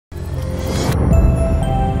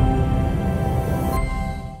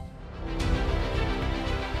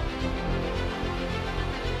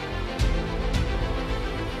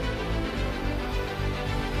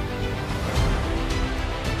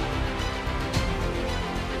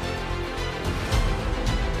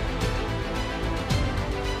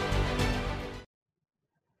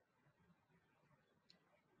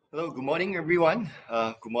Hello, good morning, everyone.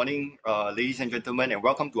 Good morning, ladies and gentlemen, and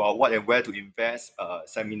welcome to our What and Where to Invest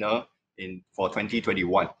seminar for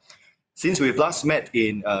 2021. Since we've last met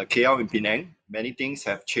in KL in Penang, many things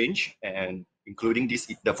have changed, and including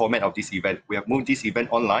the format of this event. We have moved this event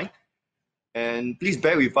online, and please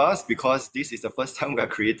bear with us because this is the first time we are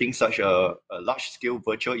creating such a large-scale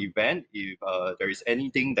virtual event. If there is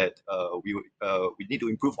anything that we need to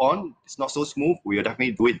improve on, it's not so smooth, we will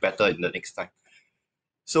definitely do it better in the next time.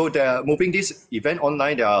 So moving this event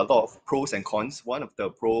online, there are a lot of pros and cons. One of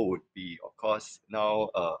the pro would be, of course, now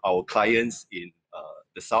our clients in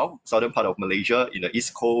the southern part of Malaysia, in the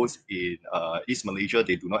East Coast, in East Malaysia,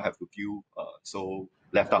 they do not have to feel so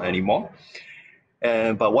left out anymore.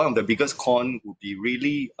 But one of the biggest cons would be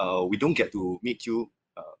really, we don't get to meet you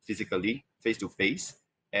physically, face to face.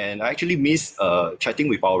 And I actually miss chatting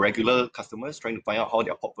with our regular customers, trying to find out how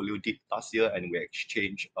their portfolio did last year, and we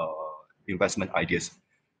exchange investment ideas.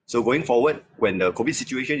 So going forward, when the COVID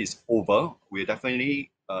situation is over, we'll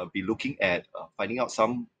definitely be looking at finding out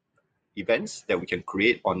some events that we can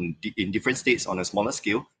create in different states on a smaller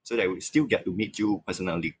scale so that we still get to meet you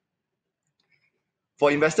personally.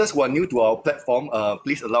 For investors who are new to our platform,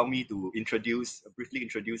 please allow me to briefly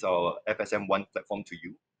introduce our FSMOne platform to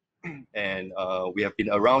you. And we have been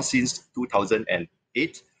around since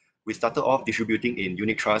 2008. We started off distributing in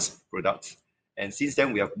unit trust products. And since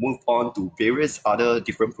then, we have moved on to various other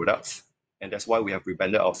different products. And that's why we have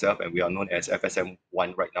rebranded ourselves and we are known as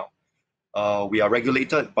FSMOne right now. We are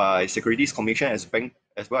regulated by Securities Commission as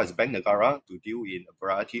well as Bank Negara to deal in a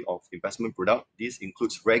variety of investment products. This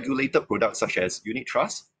includes regulated products such as unit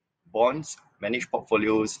trusts, bonds, managed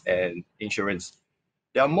portfolios, and insurance.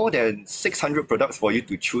 There are more than 600 products for you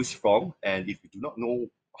to choose from. And if you do not know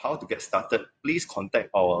how to get started, please contact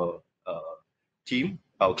our team,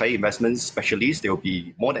 our client investment specialists. They will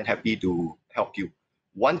be more than happy to help you.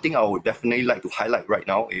 One thing I would definitely like to highlight right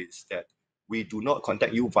now is that we do not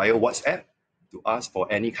contact you via WhatsApp to ask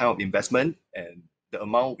for any kind of investment, and the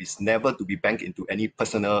amount is never to be banked into any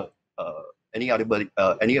personal,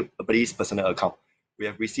 anybody's personal account. We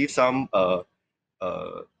have received some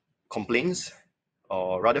complaints,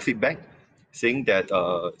 or rather feedback, saying that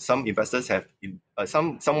some investors have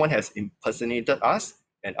someone has impersonated us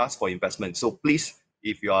and asked for investment. So please,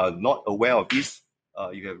 if you are not aware of this,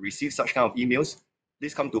 you have received such kind of emails,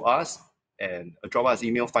 please come to us and drop us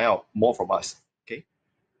email, find out more from us. Okay.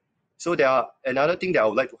 So another thing that I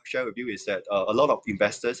would like to share with you is that a lot of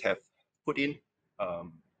investors have put in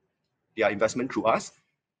their investment through us.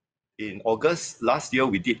 In August last year,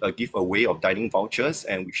 we did a giveaway of dining vouchers,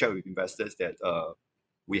 and we shared with investors that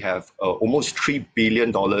we have almost $3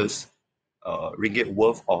 billion ringgit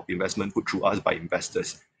worth of investment put through us by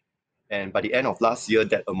investors. And by the end of last year,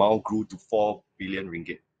 that amount grew to 4 billion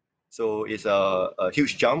ringgit. So it's a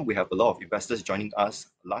huge jump. We have a lot of investors joining us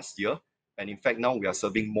last year. And in fact, now we are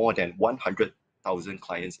serving more than 100,000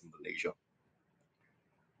 clients in Malaysia.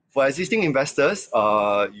 For existing investors,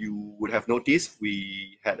 you would have noticed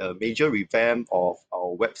we had a major revamp of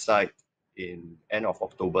our website in end of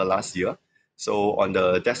October last year. So on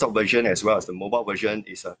the desktop version as well as the mobile version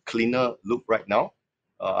is a cleaner look right now.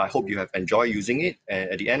 I hope you have enjoyed using it.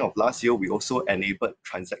 And at the end of last year, we also enabled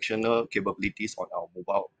transactional capabilities on our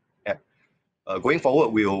mobile app. Going forward,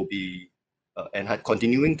 we will be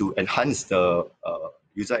continuing to enhance the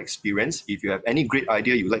user experience. If you have any great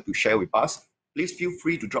idea you'd like to share with us, please feel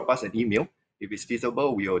free to drop us an email. If it's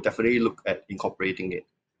feasible, we will definitely look at incorporating it.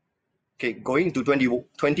 Okay, going into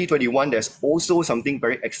 2021, there's also something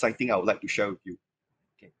very exciting I would like to share with you.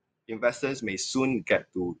 Okay. Investors may soon get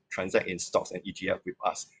to transact in stocks and ETF with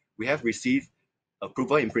us. We have received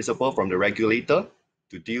approval in principle from the regulator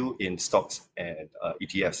to deal in stocks and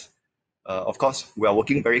ETFs. Of course, we are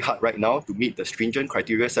working very hard right now to meet the stringent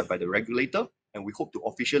criteria set by the regulator, and we hope to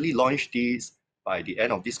officially launch these by the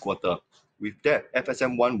end of this quarter. With that,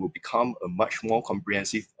 FSMOne will become a much more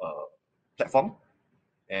comprehensive platform,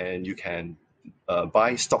 and you can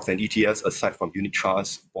buy stocks and ETFs aside from unit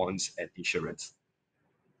trusts, bonds, and insurance.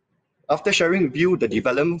 After sharing with you the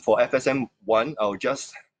development for FSMOne, I would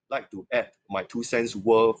just like to add my 2 cents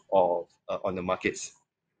worth of on the markets.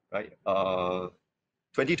 Right,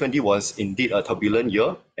 2020 was indeed a turbulent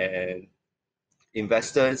year, and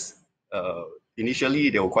investors initially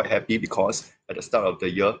they were quite happy because at the start of the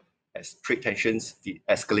year, as trade tensions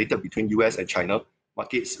escalated between US and China,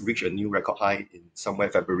 markets reached a new record high in somewhere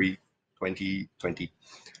February 2020.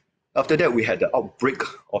 After that, we had the outbreak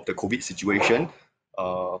of the COVID situation.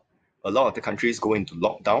 A lot of the countries go into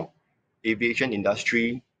lockdown. Aviation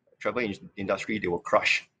industry, travel industry, they were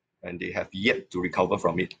crushed and they have yet to recover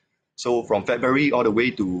from it. So from February all the way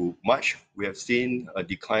to March, we have seen a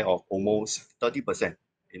decline of almost 30%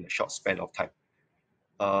 in a short span of time.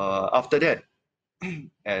 After that,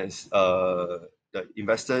 as the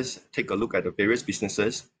investors take a look at the various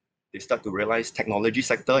businesses, they start to realize technology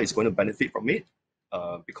sector is going to benefit from it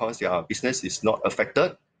because their business is not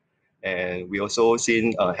affected. And we also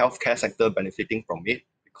seen healthcare sector benefiting from it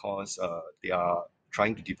because they are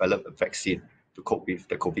trying to develop a vaccine to cope with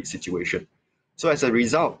the COVID situation. So as a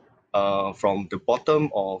result, from the bottom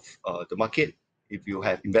of the market, if you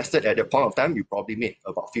have invested at that point of time, you probably made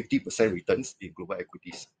about 50% returns in global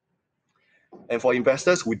equities. And for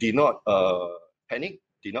investors who did not panic,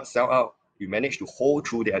 did not sell out, you managed to hold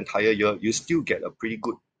through the entire year, you still get a pretty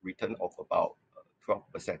good return of about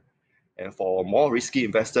 12%. And for more risky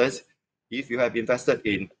investors, if you have invested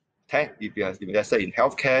in tech, if you have invested in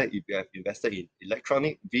healthcare, if you have invested in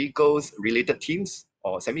electronic vehicles related teams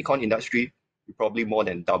or semicon industry, you probably more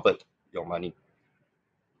than doubled your money.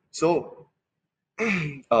 So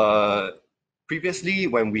previously,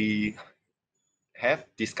 when we have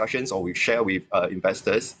discussions or we share with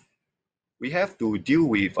investors, we have to deal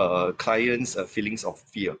with clients' feelings of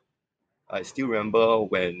fear. I still remember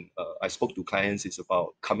when I spoke to clients, it's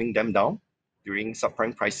about calming them down during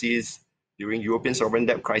subprime crisis, during European sovereign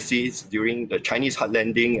debt crisis, during the Chinese hard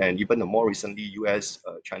landing, and even the more recently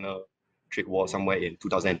US-China trade war somewhere in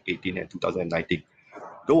 2018 and 2019.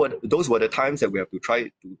 Those were the times that we have to try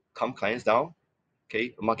to calm clients down.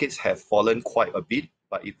 Okay, markets have fallen quite a bit,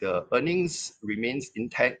 but if the earnings remains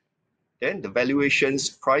intact, then the valuations,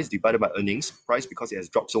 price divided by earnings, price because it has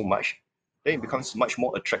dropped so much, then it becomes much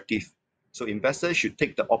more attractive. So investors should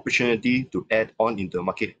take the opportunity to add on into the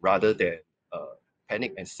market rather than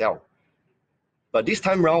panic and sell. But this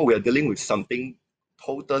time around, we are dealing with something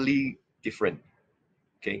totally different.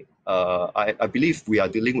 Okay, I believe we are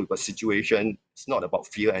dealing with a situation. It's not about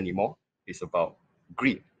fear anymore. It's about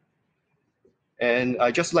greed. And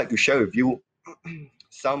I just like to share with you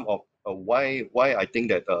some of why I think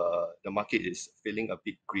that the market is feeling a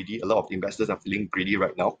bit greedy. A lot of investors are feeling greedy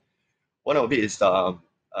right now. One of it is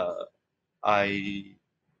I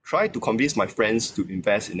try to convince my friends to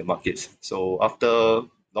invest in the markets. So after a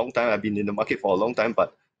long time, I've been in the market for a long time,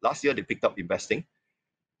 but last year they picked up investing.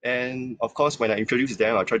 And of course, when I introduce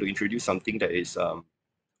them, I try to introduce something that is, I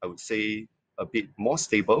would say, a bit more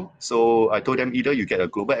stable. So I told them either you get a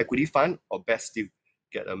global equity fund or best still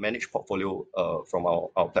get a managed portfolio from our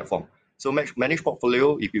platform. So managed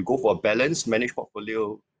portfolio, if you go for a balanced managed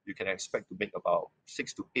portfolio, you can expect to make about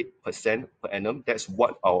 6 to 8% per annum. That's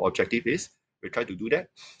what our objective is. We try to do that.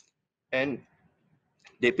 And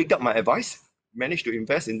they picked up my advice, managed to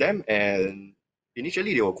invest in them, and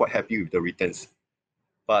initially they were quite happy with the returns.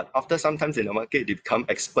 But after some time in the market, they become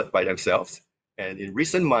expert by themselves. And in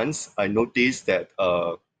recent months, I noticed that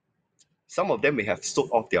some of them may have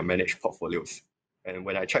sold off their managed portfolios. And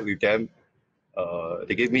when I checked with them,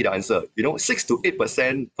 they gave me the answer. 6 to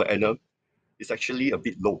 8% per annum is actually a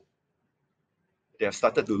bit low. They have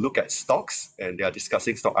started to look at stocks and they are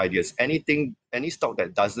discussing stock ideas. Any stock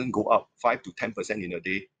that doesn't go up 5 to 10% in a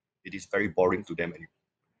day, it is very boring to them anymore.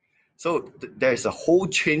 So there is a whole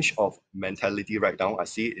change of mentality right now. I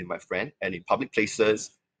see it in my friend and in public places.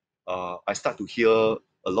 I start to hear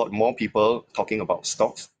a lot more people talking about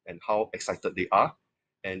stocks and how excited they are.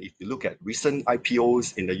 And if you look at recent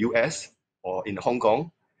IPOs in the US or in Hong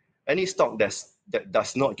Kong, any stock that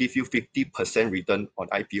does not give you 50% return on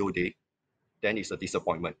IPO day, then it's a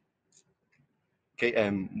disappointment. Okay,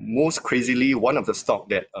 and most crazily, one of the stock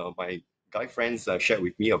that my guy friends shared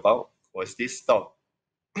with me about was this stock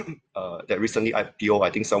that recently IPO, I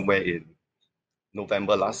think somewhere in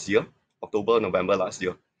November last year, October, November last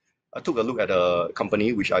year. I took a look at a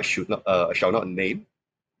company which I shall not name,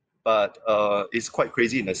 but it's quite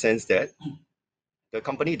crazy in the sense that the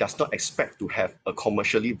company does not expect to have a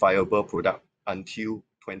commercially viable product until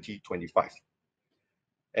 2025.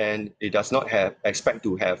 And it does not expect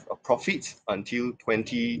to have a profit until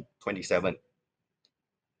 2027.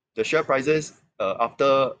 The share prices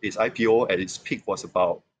after its IPO at its peak was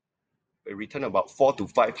about a return about 400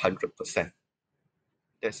 to 500%.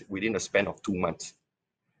 That's within a span of 2 months.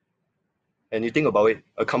 And you think about it,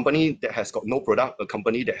 a company that has got no product, a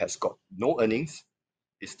company that has got no earnings,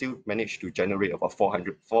 it still managed to generate about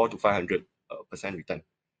 400 to 500% return.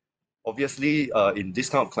 Obviously, in this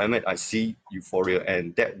kind of climate, I see euphoria,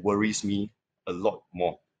 and that worries me a lot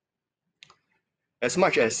more. As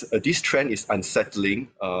much as this trend is unsettling,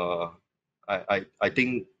 I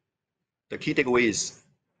think the key takeaway is,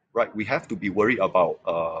 right, we have to be worried about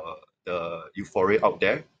the euphoria out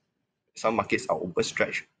there. Some markets are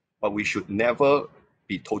overstretched, but we should never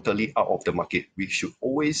be totally out of the market. We should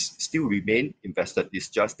always still remain invested. It's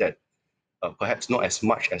just that perhaps not as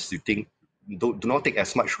much as you think. Do not take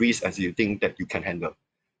as much risk as you think that you can handle.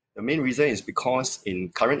 The main reason is because in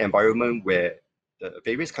current environment where the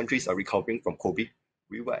various countries are recovering from COVID,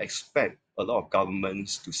 we will expect a lot of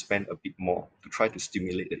governments to spend a bit more to try to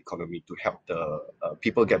stimulate the economy, to help the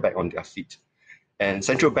people get back on their feet. And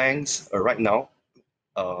central banks right now,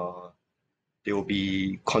 they will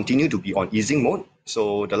continue to be on easing mode.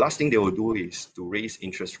 So the last thing they will do is to raise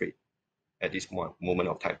interest rate at this moment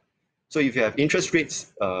of time. So if you have interest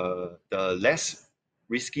rates, the less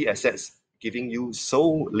risky assets giving you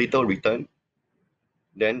so little return,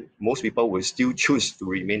 then most people will still choose to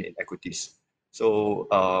remain in equities. So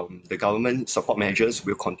the government support measures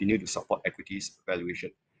will continue to support equities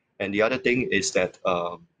valuation. And the other thing is that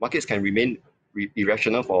markets can remain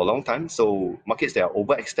irrational for a long time. So markets that are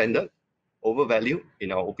overextended, overvalued,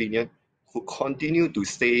 in our opinion, could continue to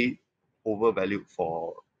stay overvalued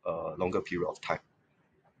for a longer period of time.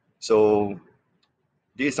 So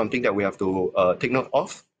this is something that we have to take note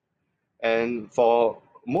of. And for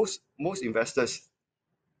most investors,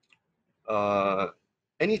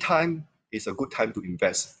 any time is a good time to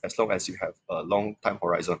invest as long as you have a long time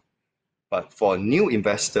horizon. But for new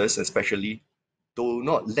investors, especially, do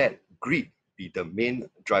not let greed be the main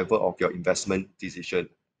driver of your investment decision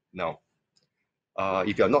now.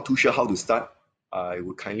 If you're not too sure how to start, I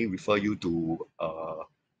would kindly refer you to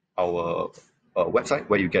our website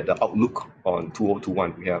where you get the outlook on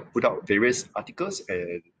 2021. We have put out various articles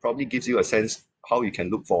and probably gives you a sense how you can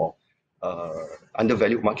look for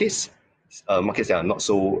undervalued markets, markets that are not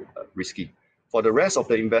so risky. For the rest of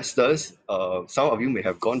the investors, some of you may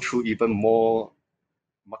have gone through even more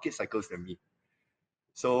market cycles than me.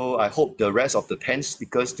 So I hope the rest of the 10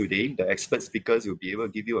 speakers today, the expert speakers, will be able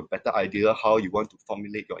to give you a better idea how you want to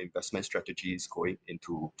formulate your investment strategies going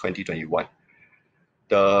into 2021.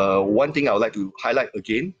 The one thing I would like to highlight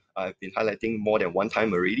again, I've been highlighting more than one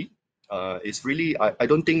time already, is really, I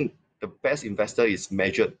don't think the best investor is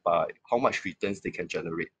measured by how much returns they can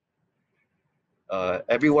generate.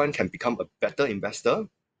 Everyone can become a better investor.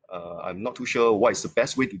 I'm not too sure what is the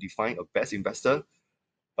best way to define a best investor,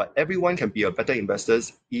 but everyone can be a better investor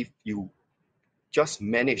if you just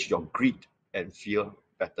manage your greed and fear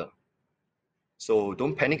better. So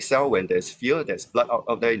don't panic sell when there's fear, there's blood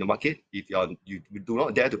out there in the market. If you do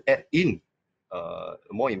not dare to add in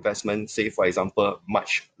more investment, say for example,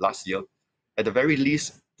 March last year, at the very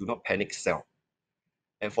least, do not panic sell.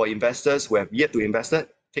 And for investors who have yet to invest,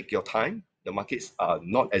 take your time. The markets are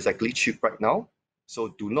not exactly cheap right now.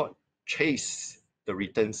 So do not chase the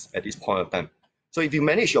returns at this point of time. So if you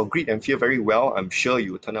manage your greed and fear very well, I'm sure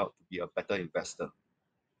you will turn out to be a better investor.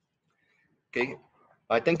 Okay.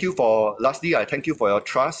 Lastly, I thank you for your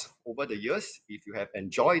trust over the years. If you have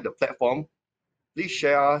enjoyed the platform, please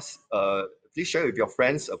share with your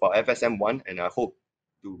friends about FSMOne, and I hope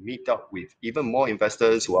to meet up with even more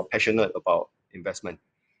investors who are passionate about investment.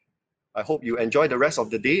 I hope you enjoy the rest of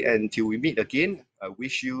the day, and until we meet again, I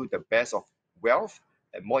wish you the best of wealth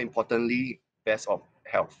and more importantly, best of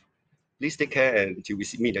health. Please take care and until we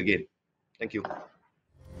meet again. Thank you.